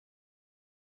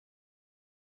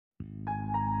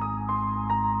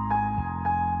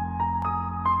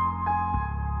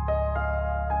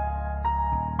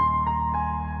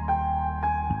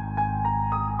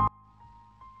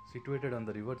Situated on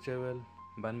the River Cherwell,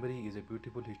 Banbury is a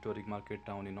beautiful historic market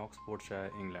town in Oxfordshire,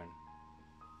 England.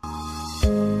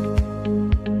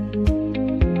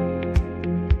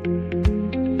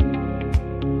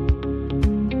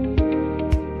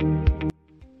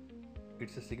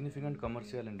 It's a significant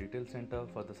commercial and retail centre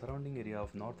for the surrounding area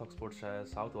of North Oxfordshire,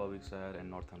 South Warwickshire and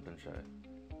Northamptonshire.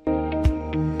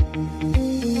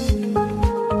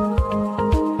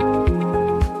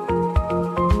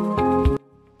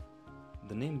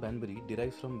 The name Banbury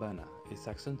derives from Bana, a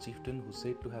Saxon chieftain who is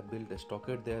said to have built a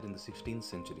stockade there in the 16th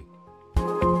century.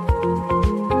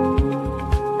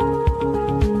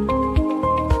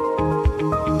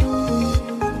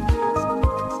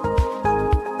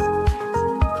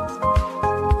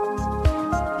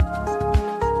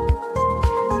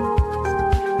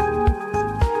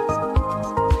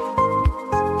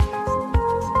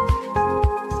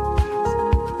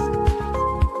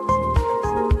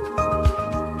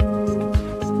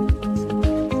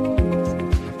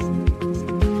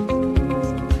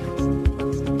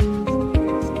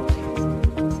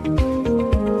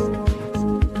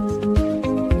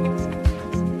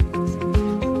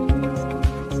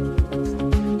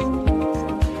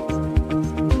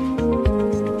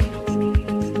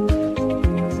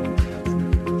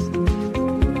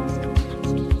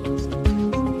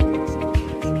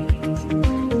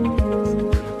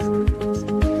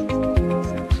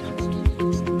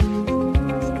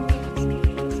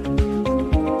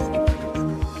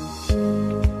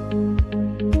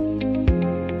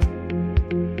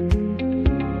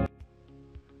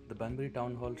 The Banbury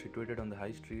Town Hall, situated on the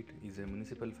High Street, is a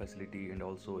municipal facility and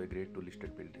also a Grade II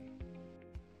listed building.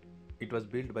 It was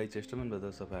built by Chesterman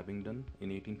Brothers of Abingdon in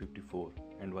 1854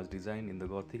 and was designed in the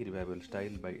Gothic Revival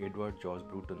style by Edward George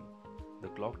Broughton. The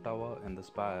clock tower and the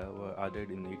spire were added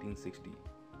in 1860.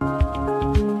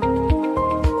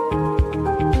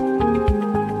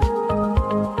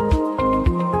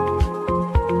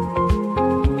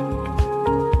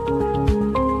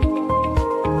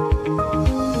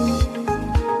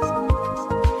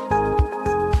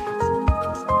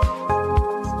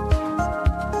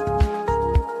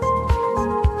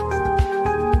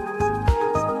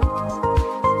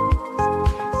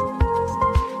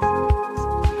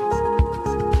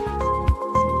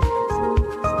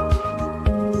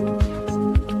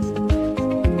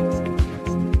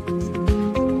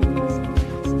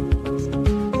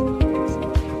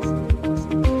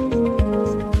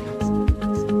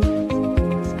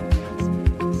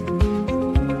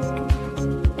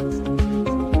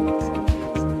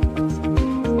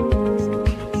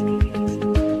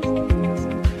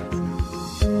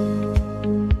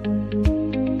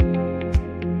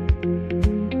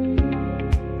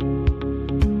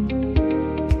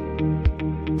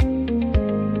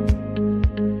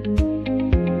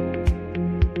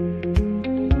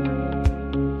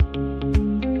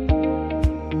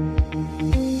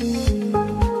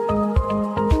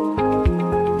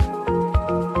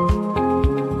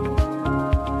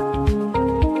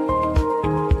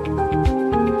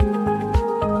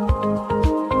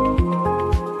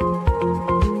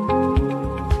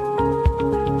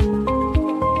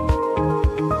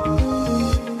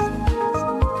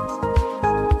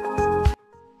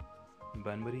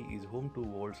 Banbury is home to the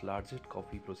world's largest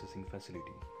coffee processing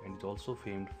facility and is also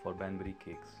famed for Banbury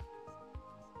cakes.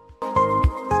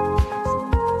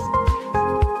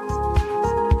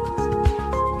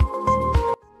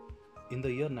 In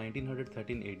the year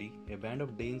 1913 AD, a band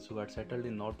of Danes who had settled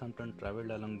in Northampton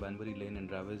travelled along Banbury Lane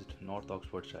and ravaged North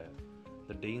Oxfordshire.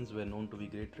 The Danes were known to be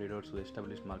great traders who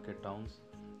established market towns.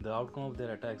 The outcome of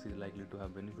their attacks is likely to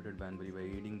have benefited Banbury by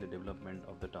aiding the development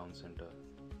of the town centre.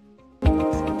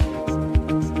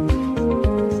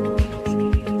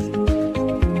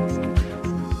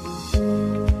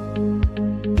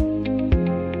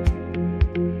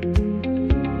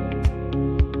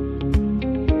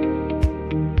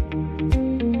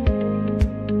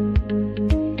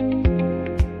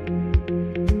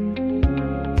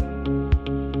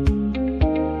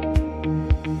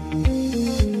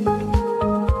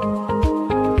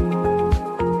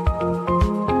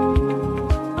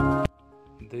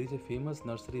 Famous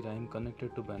nursery rhyme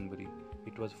connected to Banbury.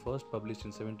 It was first published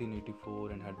in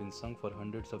 1784 and had been sung for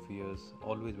hundreds of years,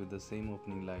 always with the same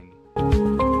opening line.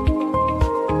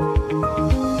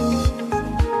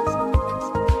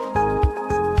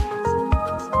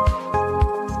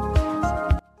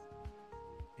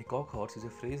 A cock horse is a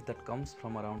phrase that comes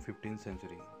from around 15th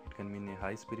century. It can mean a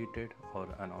high-spirited or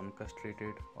an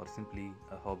uncastrated or simply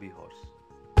a hobby horse.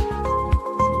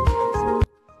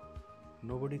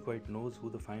 Nobody quite knows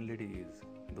who the fine lady is,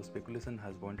 though speculation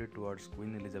has pointed towards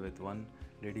Queen Elizabeth I,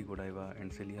 Lady Godiva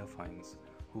and Celia Fiennes,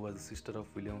 who was the sister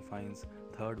of William Fiennes,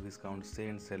 3rd Viscount Saye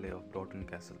and Sele of Broughton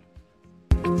Castle.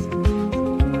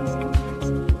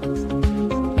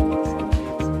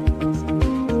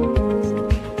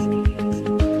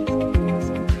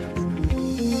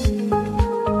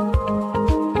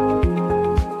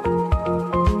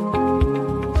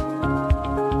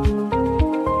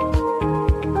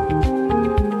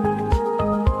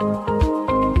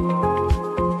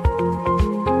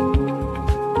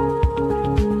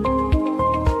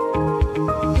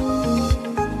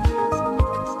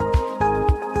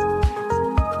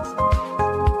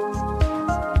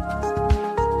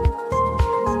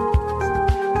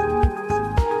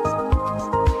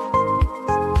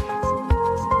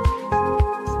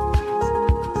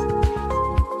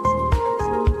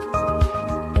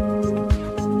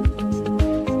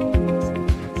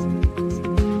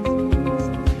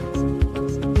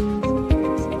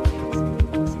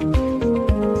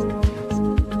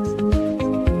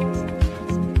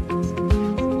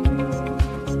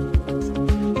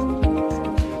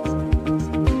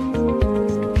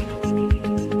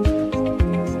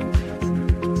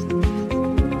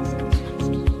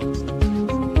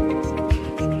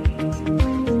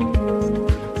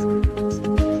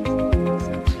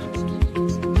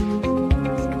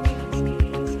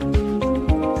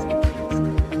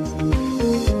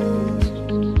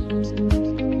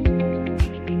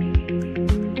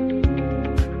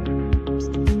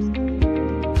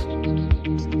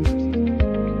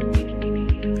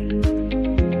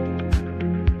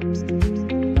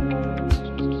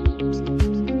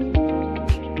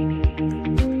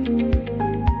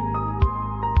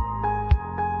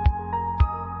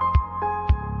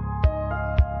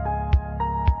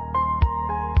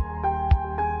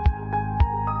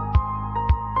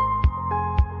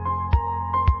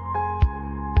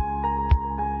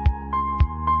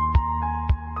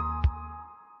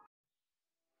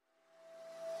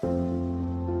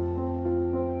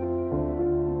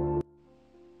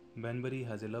 Banbury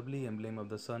has a lovely emblem of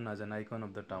the sun as an icon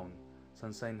of the town.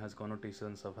 Sunshine has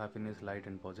connotations of happiness, light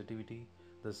and positivity.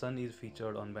 The sun is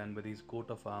featured on Banbury's coat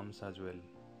of arms as well.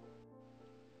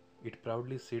 It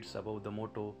proudly sits above the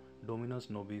motto Dominus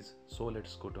Nobis Sol et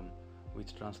Scutum,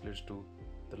 which translates to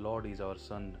 "The Lord is our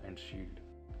sun and shield."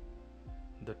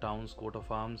 The town's coat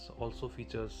of arms also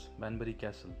features Banbury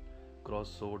Castle,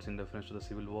 crossed swords in reference to the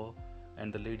Civil War,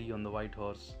 and the lady on the white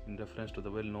horse in reference to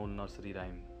the well-known nursery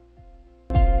rhyme.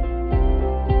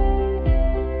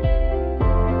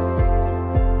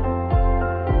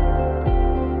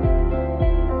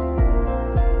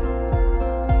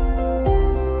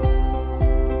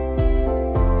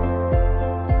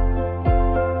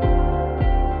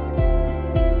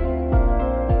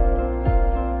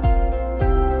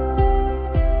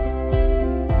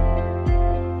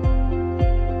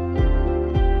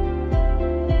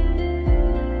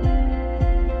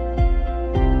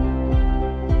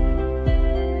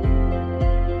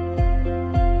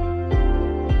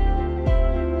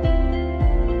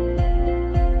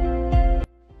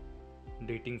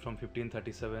 Dating from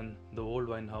 1537, the Old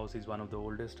Wine House is one of the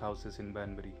oldest houses in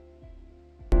Banbury.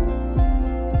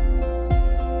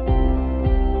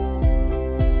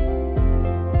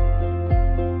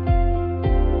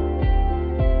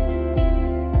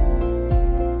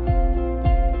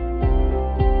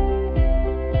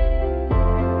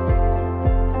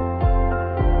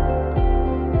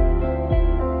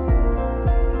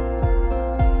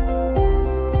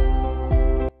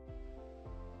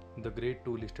 The Grade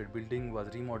II listed building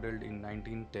was remodeled in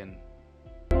 1910.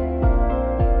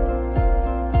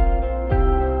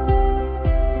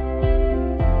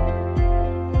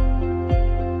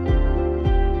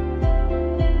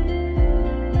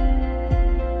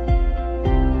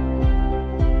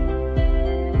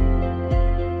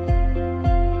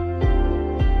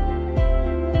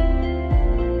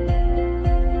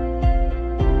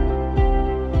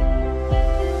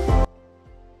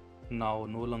 Now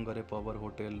no longer a pub or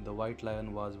hotel, the White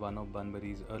Lion was one of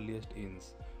Banbury's earliest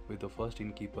inns, with the first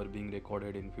innkeeper being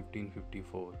recorded in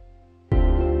 1554.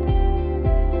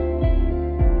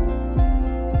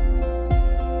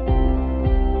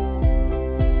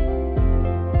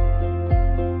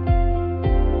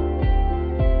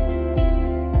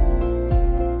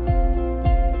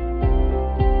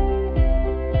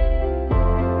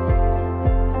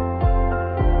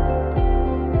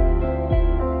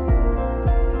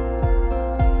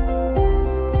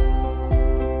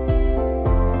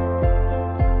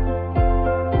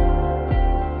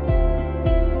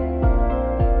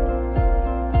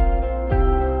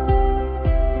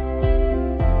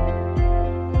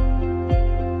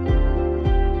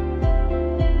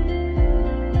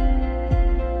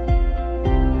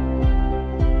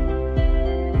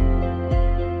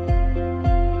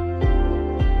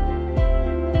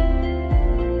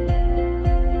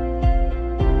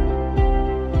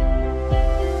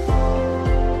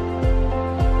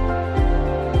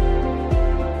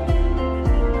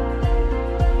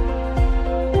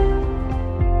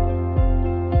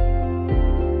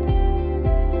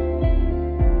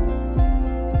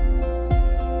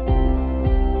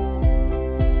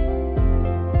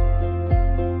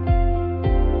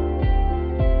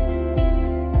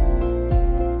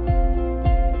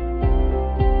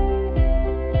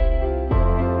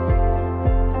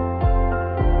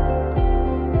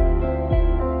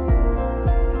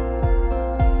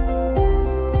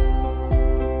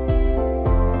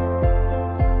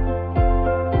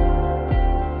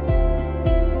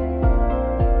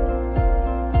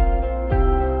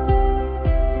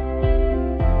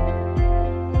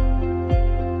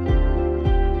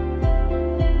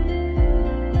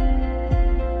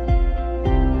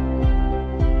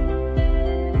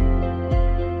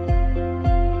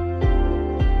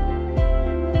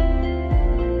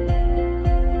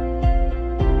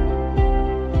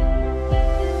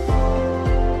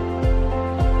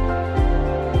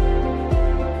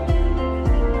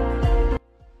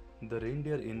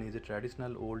 Belvedere Inn is a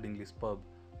traditional Old English pub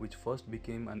which first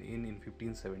became an inn in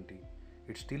 1570.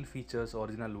 It still features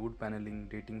original wood panelling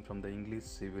dating from the English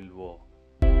Civil War.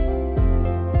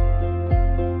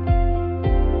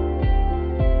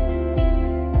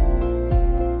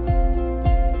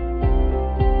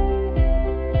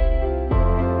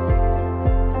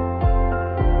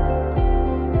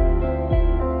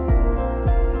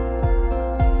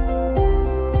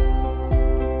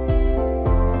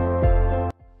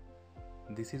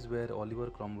 This is where Oliver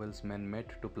Cromwell's men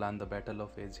met to plan the Battle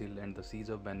of Edge Hill and the siege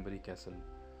of Banbury Castle.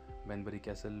 Banbury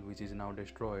Castle, which is now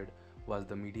destroyed, was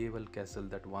the medieval castle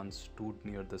that once stood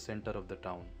near the center of the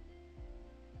town.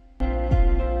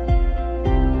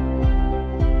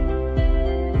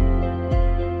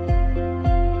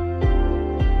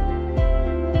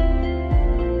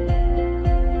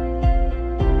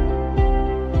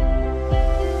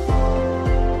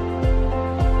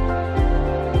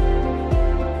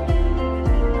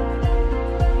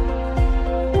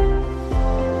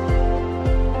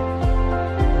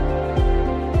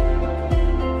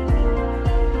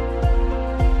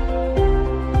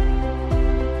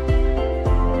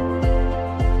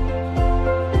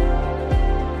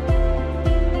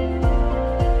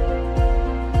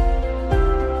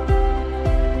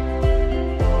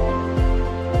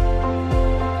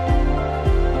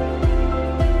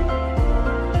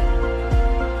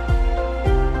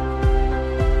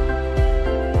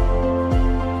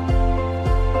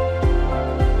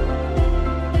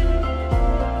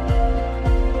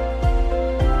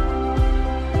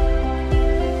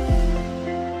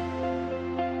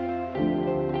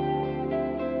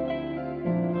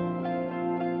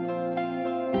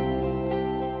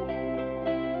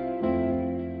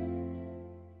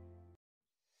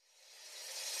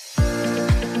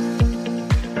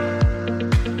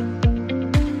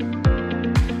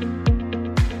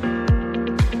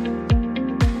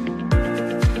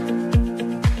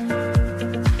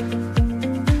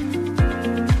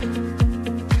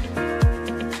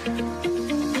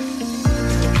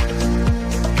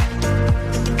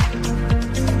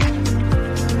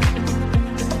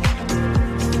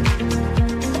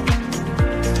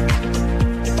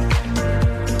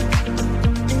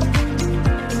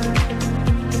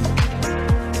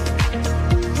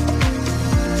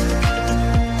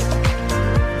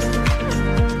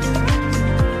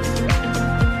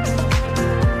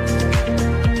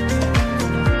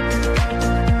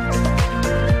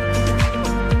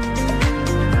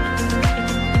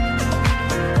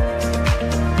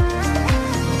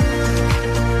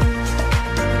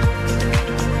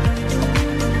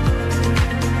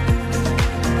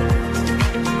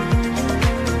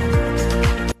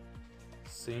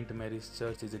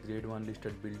 Church is a Grade 1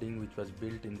 listed building which was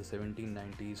built in the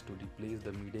 1790s to replace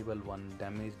the medieval one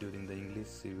damaged during the English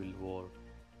Civil War.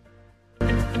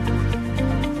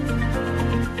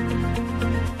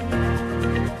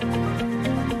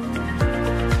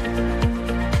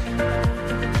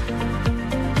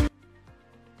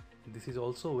 This is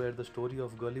also where the story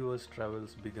of Gulliver's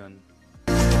travels began.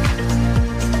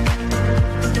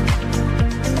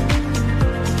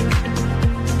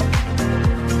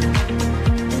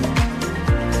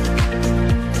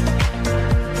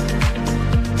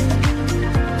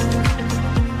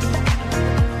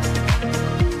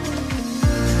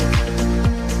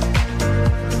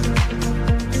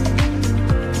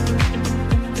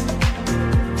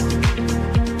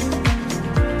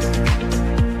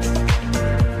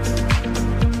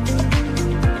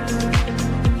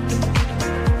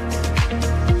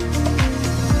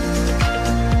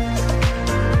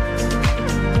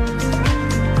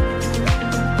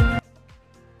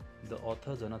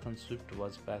 Swift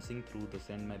was passing through the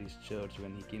St. Mary's Church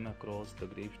when he came across the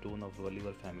gravestone of the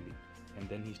Gulliver family, and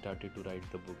then he started to write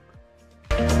the book.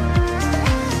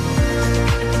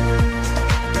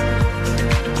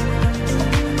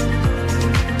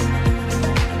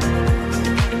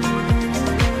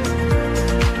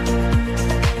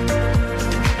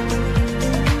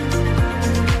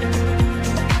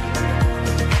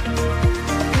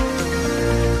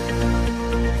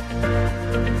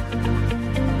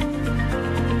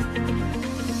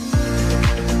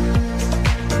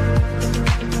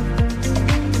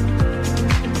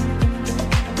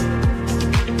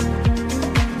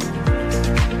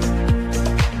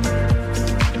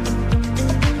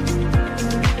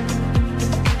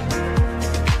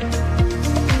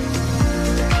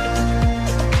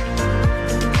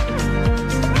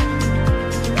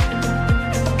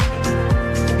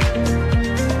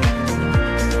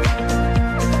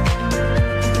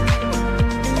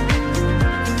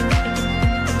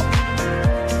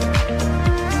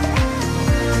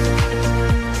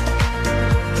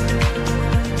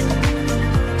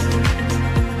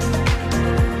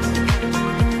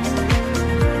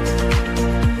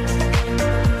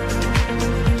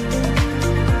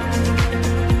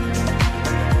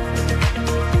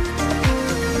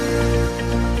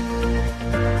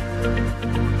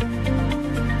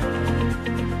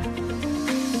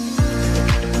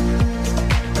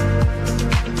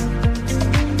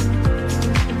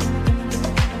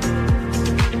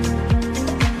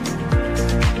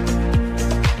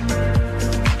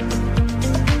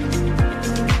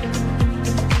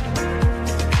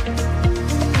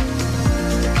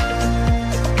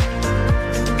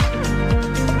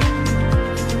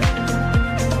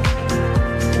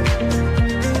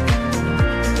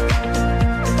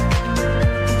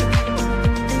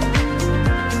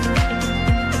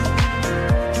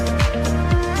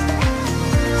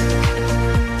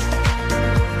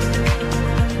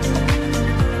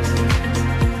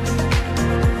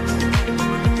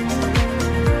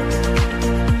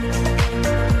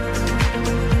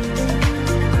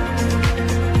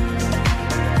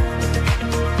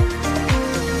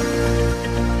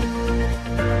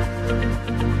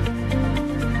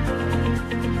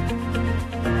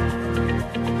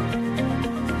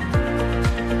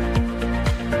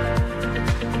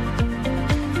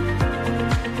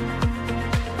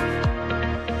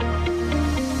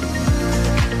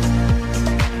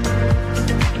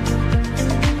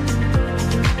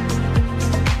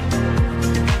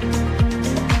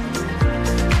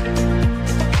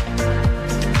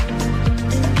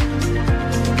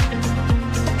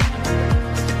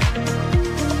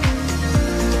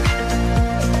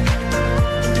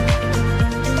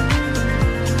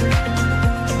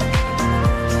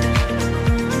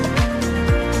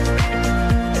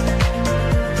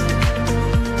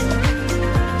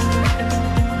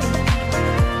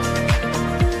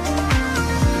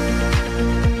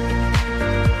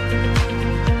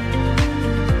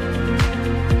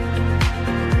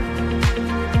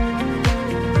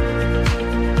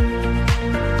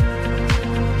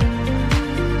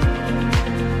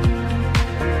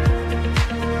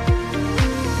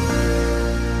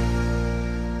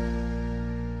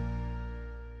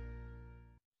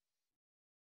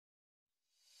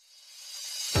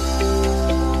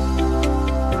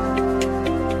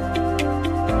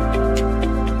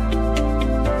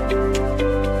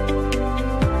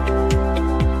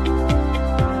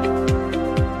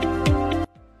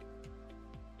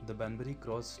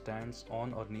 Cross stands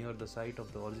on or near the site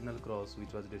of the original cross,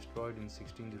 which was destroyed in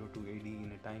 1602 AD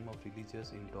in a time of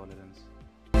religious intolerance.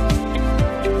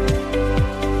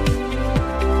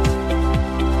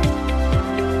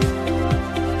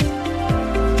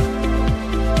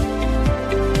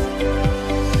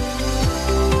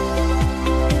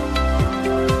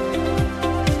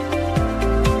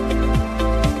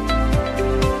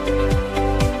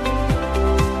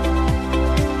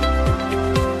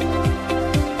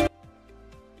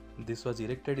 This was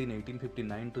erected in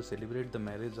 1859 to celebrate the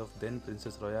marriage of then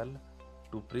Princess Royal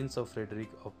to Prince of Frederick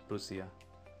of Prussia.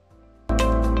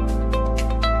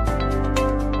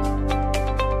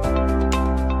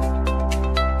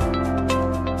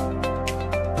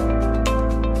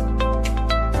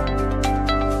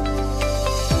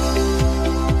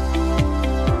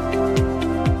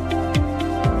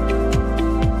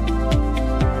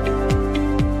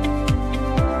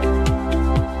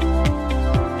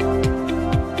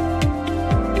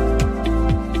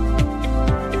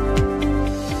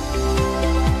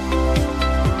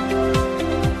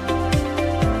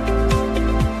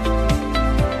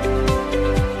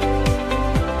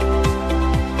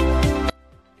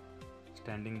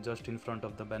 Standing just in front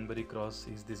of the Banbury Cross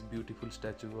is this beautiful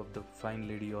statue of the fine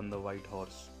lady on the white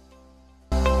horse.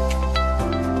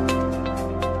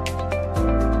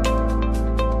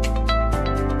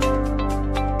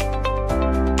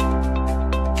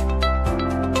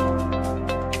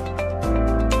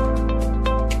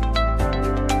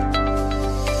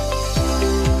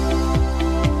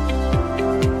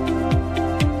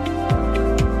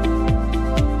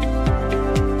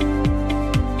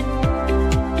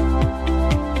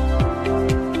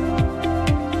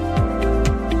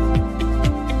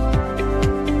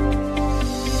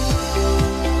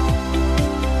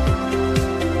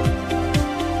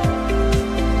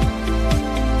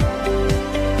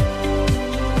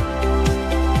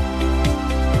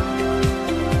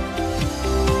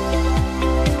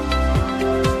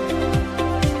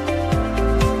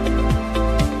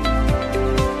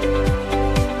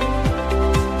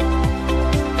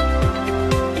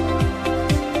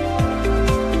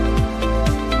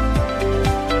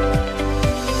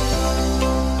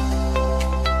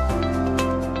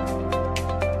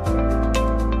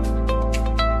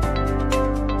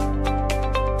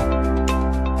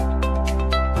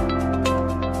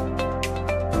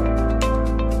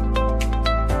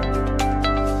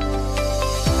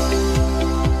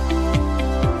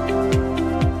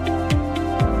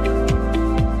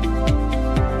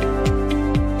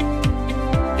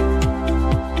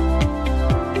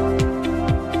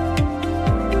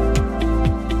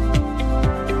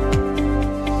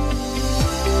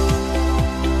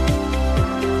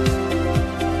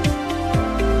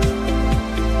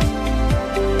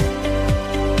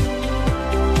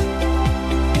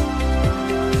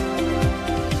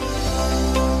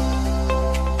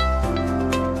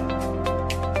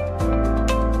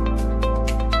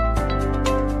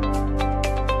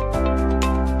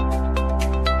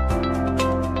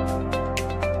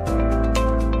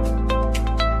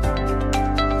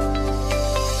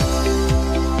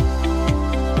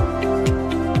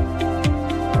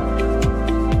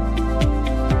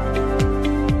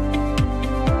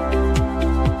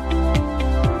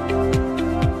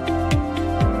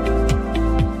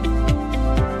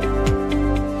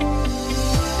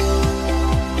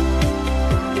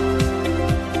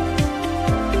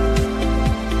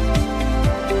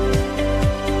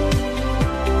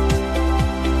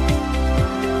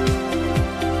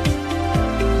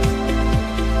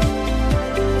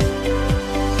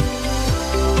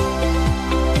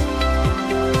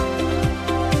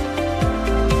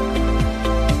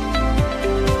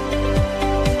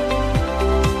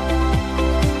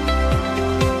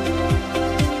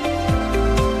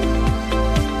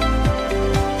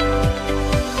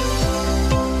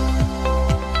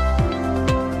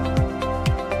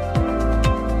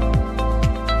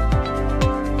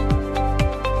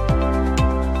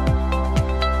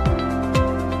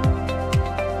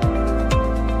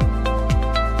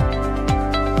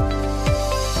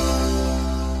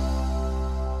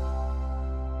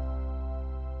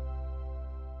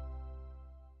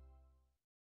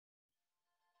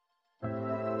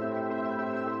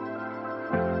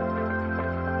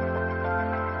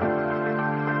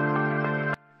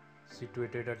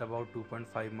 Situated at about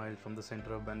 2.5 miles from the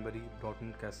centre of Banbury,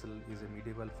 Broughton Castle is a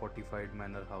medieval fortified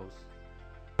manor house.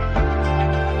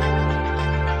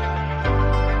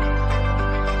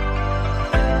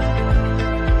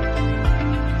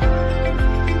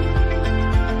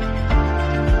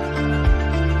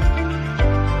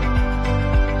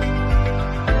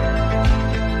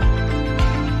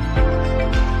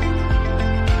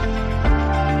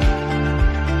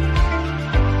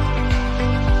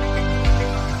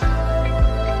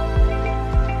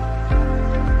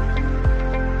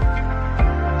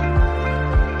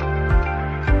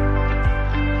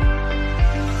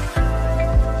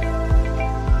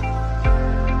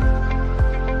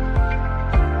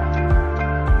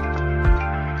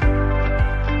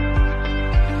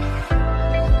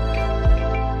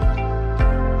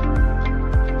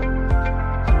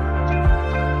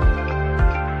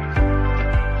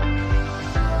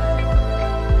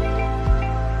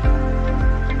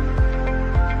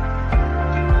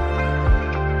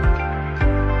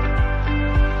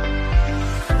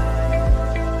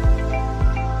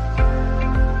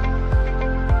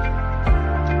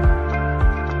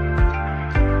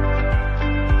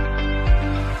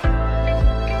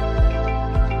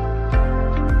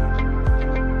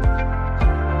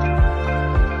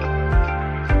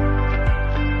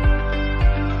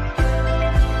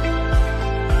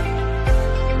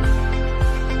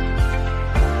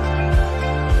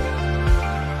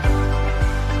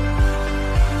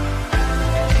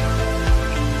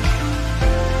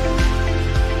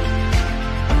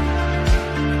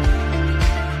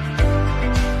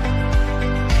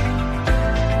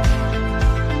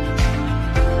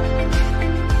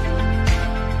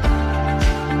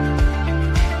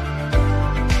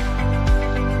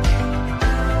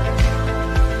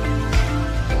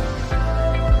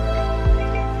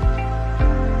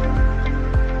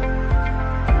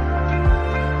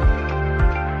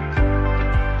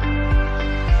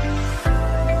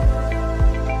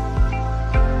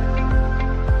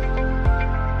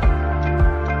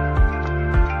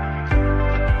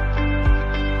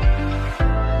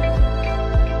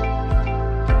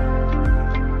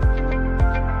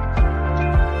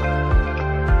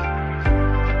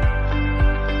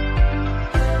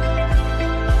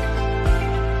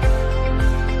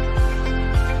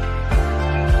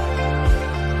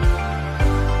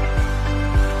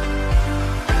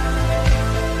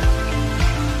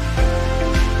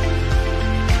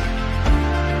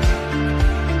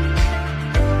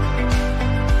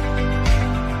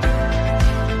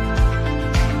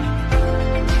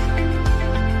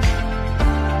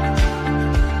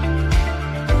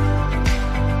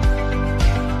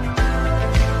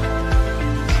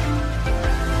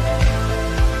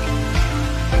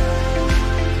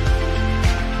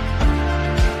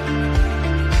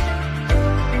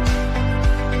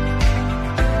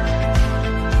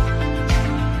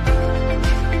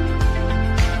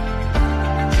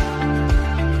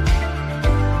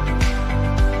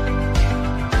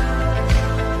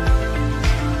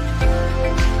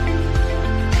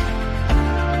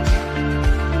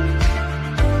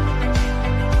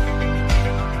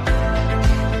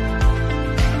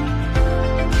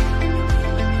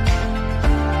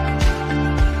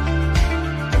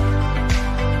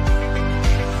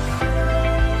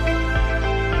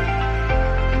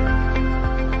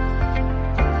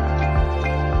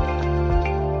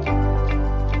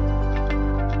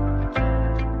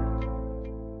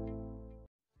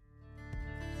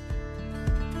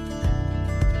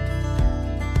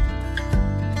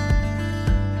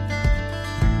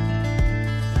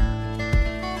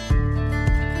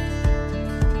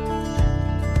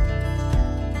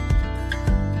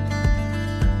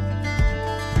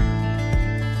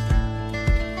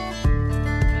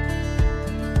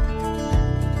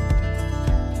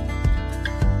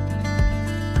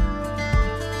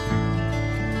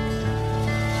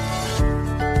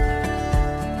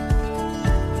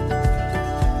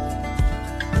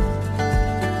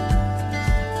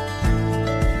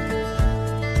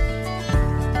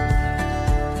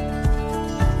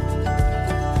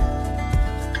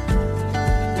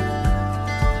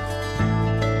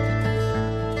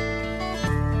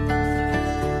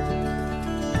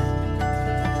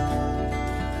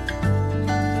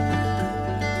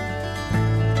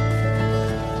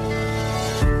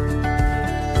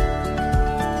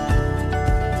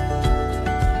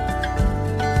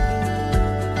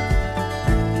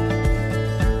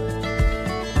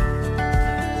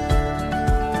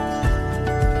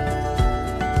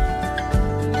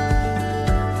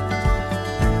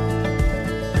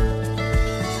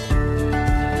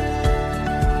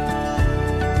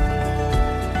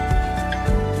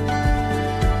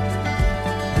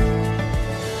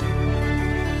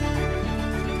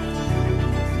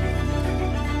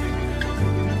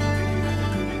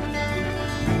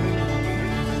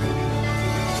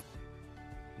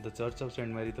 Church of St.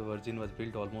 Mary the Virgin was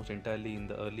built almost entirely in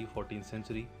the early 14th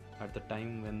century, at the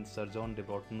time when Sir John de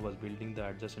Broughton was building the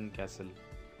adjacent castle.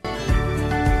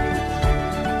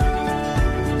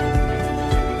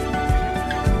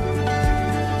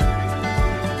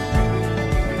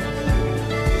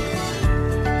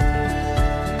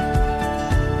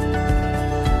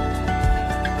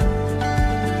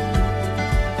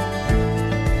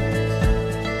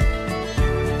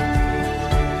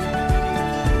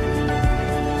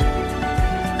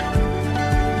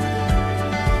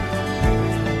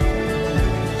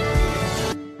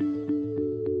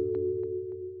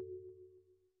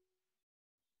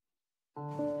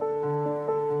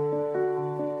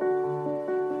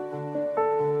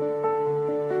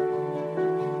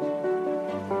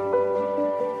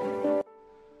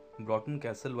 Broughton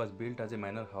Castle was built as a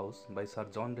manor house by Sir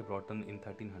John de Broughton in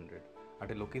 1300,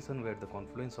 at a location where the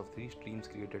confluence of three streams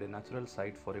created a natural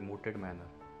site for a moated manor.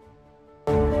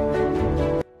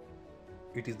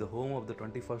 It is the home of the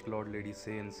 21st Lord Lady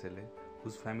Saye and Sele,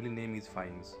 whose family name is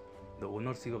Fiennes. The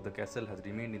ownership of the castle has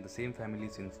remained in the same family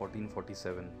since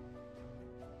 1447.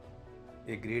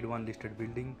 A Grade 1 listed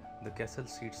building, the castle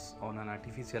sits on an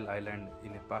artificial island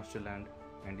in a pasture land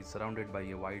and is surrounded by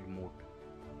a wide moat.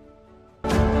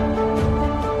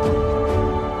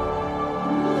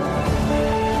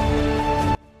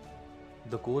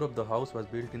 The core of the house was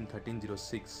built in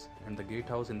 1306 and the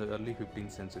gatehouse in the early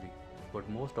 15th century, but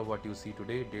most of what you see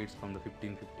today dates from the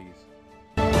 1550s.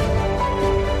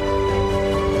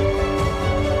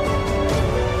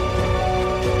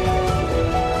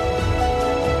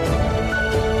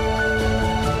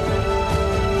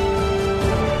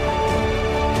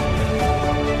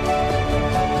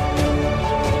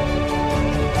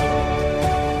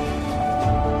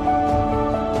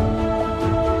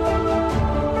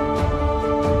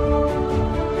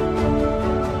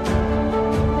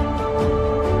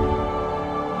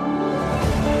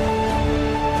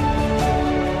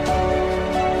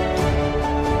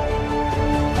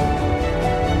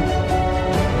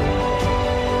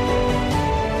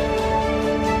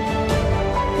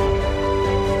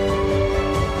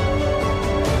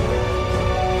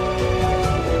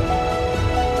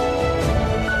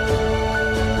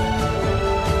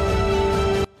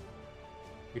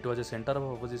 It was a center of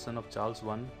opposition of Charles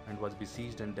I and was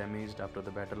besieged and damaged after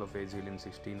the Battle of Edgehill in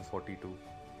 1642.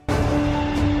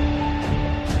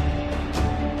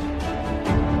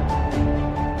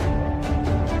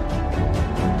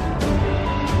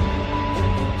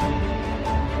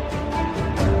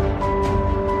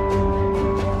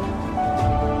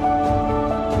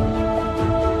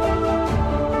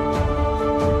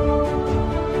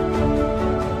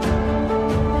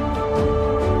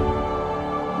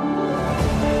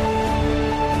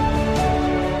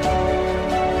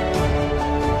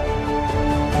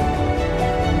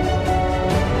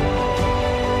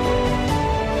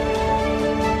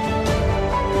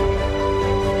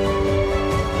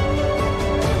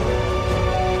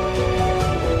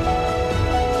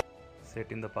 Set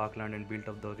in the parkland and built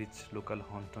of the rich local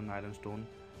Hornston ironstone,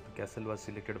 the castle was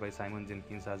selected by Simon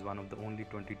Jenkins as one of the only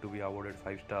 20 to be awarded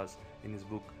 5 stars in his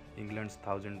book England's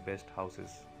 1000 Best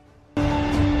Houses.